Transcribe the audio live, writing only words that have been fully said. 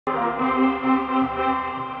Hey,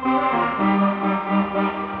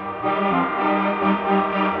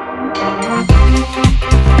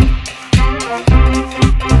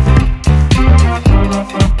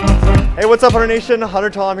 what's up, Hunter Nation? Hunter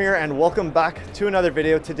Tom here, and welcome back to another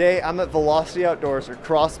video. Today I'm at Velocity Outdoors, or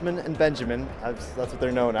Crosman and Benjamin, that's what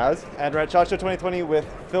they're known as. And we're at ShotShow 2020 with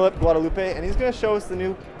Philip Guadalupe, and he's going to show us the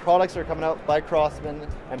new products that are coming out by Crosman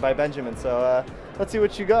and by Benjamin. So let's see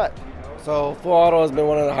what you got. So full auto has been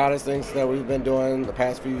one of the hottest things that we've been doing the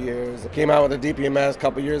past few years. It came out with the DPMS a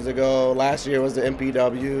couple years ago. Last year was the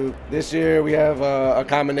MPW. This year we have a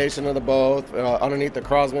combination of the both underneath the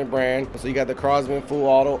Crosman brand. So you got the Crosman full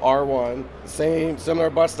auto R1,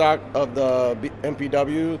 similar buttstock of the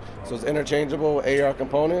MPW, so it's interchangeable with AR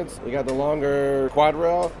components. We got the longer quad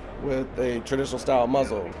rail with a traditional style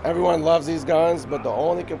muzzle. Everyone loves these guns, but the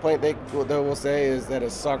only complaint they will say is that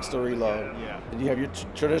it sucks to reload. Yeah. You have your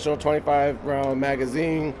traditional 25 round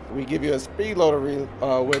magazine. We give you a speed loader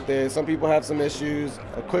with it. Some people have some issues.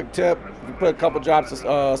 A quick tip, you put a couple drops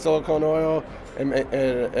of silicone oil and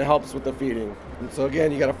it helps with the feeding. And so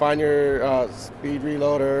again, you gotta find your speed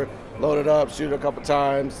reloader, load it up, shoot it a couple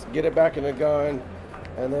times, get it back in the gun,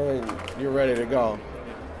 and then you're ready to go.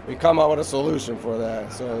 We come up with a solution for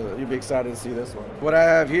that, so you'll be excited to see this one. What I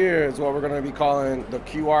have here is what we're going to be calling the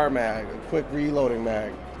QR mag, a quick reloading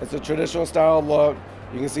mag. It's a traditional style look.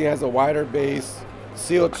 You can see it has a wider base.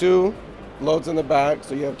 CO2 loads in the back,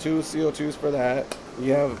 so you have two CO2s for that.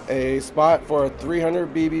 You have a spot for a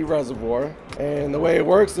 300 BB reservoir, and the way it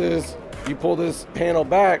works is you pull this panel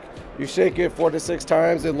back, you shake it 4 to 6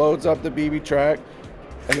 times, it loads up the BB track,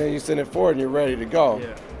 and then you send it forward and you're ready to go.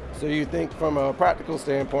 Yeah. So you think from a practical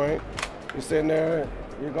standpoint, you're sitting there,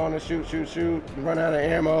 you're going to shoot, you run out of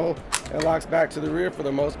ammo, it locks back to the rear for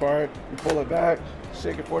the most part. You pull it back,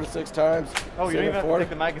 shake it 4 to 6 times. Oh, you don't even have to take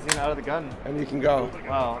the magazine out of the gun. And you can go.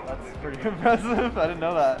 Wow, that's pretty impressive. I didn't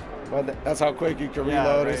know that. Well, that's how quick you can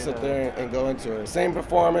reload and sit there and go into it. Same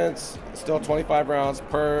performance, still 25 rounds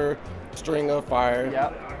per string of fire.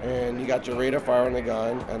 Yep. And you got your rate of fire on the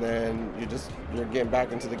gun, and then you're getting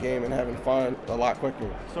back into the game and having fun a lot quicker.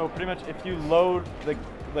 So pretty much, if you load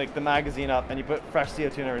the magazine up and you put fresh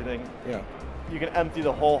CO2 and everything, yeah, you can empty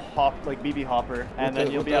the whole BB hopper, and then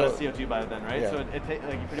you'll be out of CO2 by then, right? Yeah. So you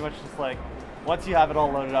pretty much just once you have it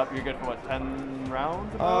all loaded up, you're good for what, 10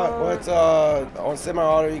 rounds? Well, it's on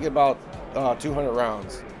semi-auto you get about 200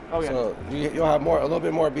 rounds. Oh, yeah. So you'll have a little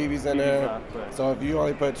bit more BBs in there. So if you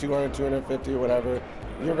only put 200, 250 or whatever,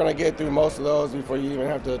 you're going to get through most of those before you even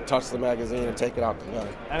have to touch the magazine and take it out the gun.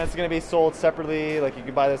 And it's going to be sold separately, like you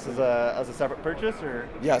can buy this as a separate purchase, or?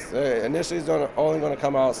 Yes, initially it's only going to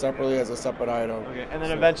come out separately as a separate item. Okay, and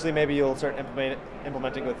then eventually maybe you'll start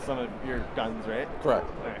implementing with some of your guns, right? Correct.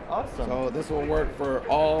 Okay, awesome. So this will work for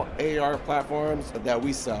all AR platforms that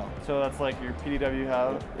we sell. So that's like your PDW you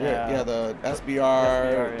have? Yeah, the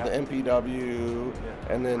SBR, yeah, the MPW,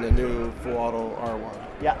 yeah, and then the new full auto R1.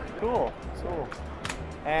 Yeah, cool.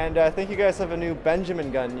 And I think you guys have a new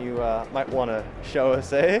Benjamin gun you might want to show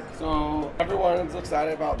us, eh? So everyone's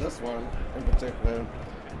excited about this one in particular.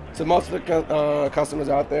 To most of the customers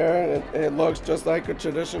out there, it looks just like a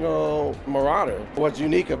traditional Marauder. What's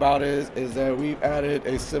unique about it is that we've added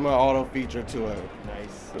a semi-auto feature to it.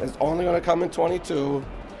 Nice. It's only going to come in 22.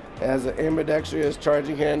 It has an ambidextrous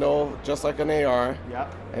charging handle, just like an AR.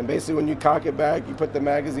 Yep. And basically when you cock it back, you put the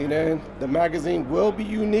magazine in. The magazine will be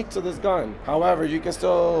unique to this gun. However, you can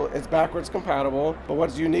it's backwards compatible, but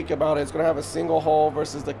what's unique about it's gonna have a single hole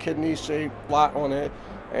versus the kidney-shaped slot on it.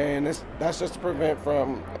 And that's just to prevent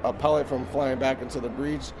a pellet from flying back into the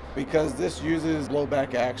breech, because this uses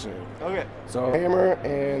blowback action. Okay. So hammer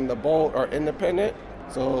and the bolt are independent,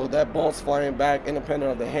 so that bolt's flying back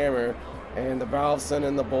independent of the hammer, and the valve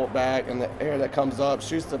sending the bolt back, and the air that comes up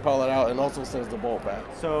shoots the pellet out and also sends the bolt back.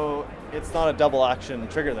 So it's not a double action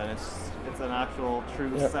trigger then, it's an actual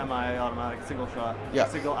true semi-automatic single shot,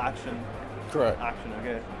 single action. Correct. Action,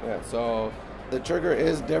 okay. Yeah, so the trigger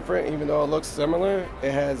is different, even though it looks similar.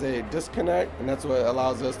 It has a disconnect, and that's what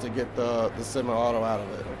allows us to get the semi-auto out of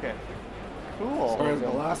it. Okay. Cool. As far as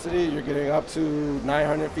velocity, you're getting up to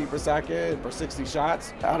 900 feet per second for 60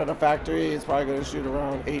 shots. Out of the factory, it's probably going to shoot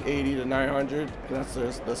around 880 to 900. That's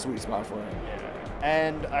the sweet spot for it.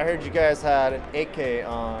 And I heard you guys had an 8K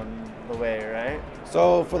on the way, right?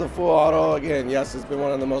 So for the full auto, again, yes, it's been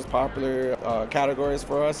one of the most popular categories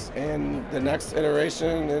for us. And the next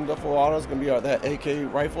iteration in the full auto is going to be that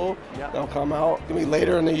AK rifle. Yep. That'll come out. It's going to be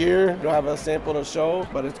later in the year. We'll have a sample to show,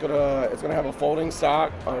 but it's gonna have a folding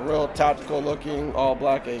stock, a real tactical looking all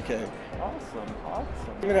black AK. Awesome.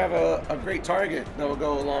 We even have a great target that will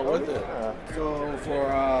go along with it. So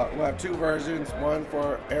we'll have two versions, one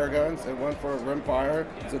for air guns and one for rimfire.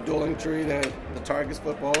 It's a dueling tree that the targets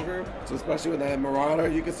flip over. So especially with that Marauder,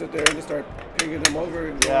 you can sit there and just start pinging them over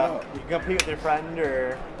and going out. You can compete with your friend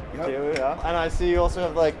or two, And I see you also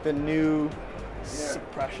have like the new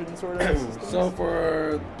suppression sort of system. So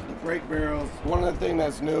for the brake barrels, one of the things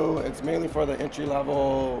that's new, it's mainly for the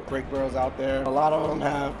entry-level brake barrels out there. A lot of them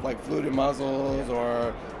have like fluted muzzles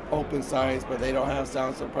or open sights, but they don't have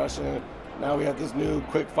sound suppression. Now we have this new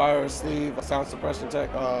quick fire sleeve sound suppression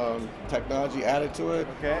technology added to it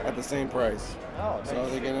at the same price. Oh, nice. So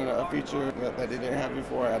they're getting a feature that they didn't have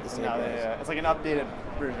before at the same price. Yeah. It's like an updated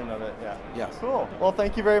version of it, Yes. Cool. Well,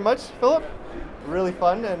 thank you very much, Philip. Really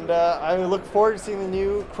fun, and I look forward to seeing the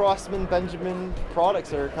new Crosman Benjamin products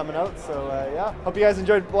that are coming out. So hope you guys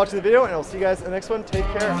enjoyed watching the video, and I'll see you guys in the next one. Take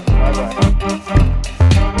care. Bye-bye.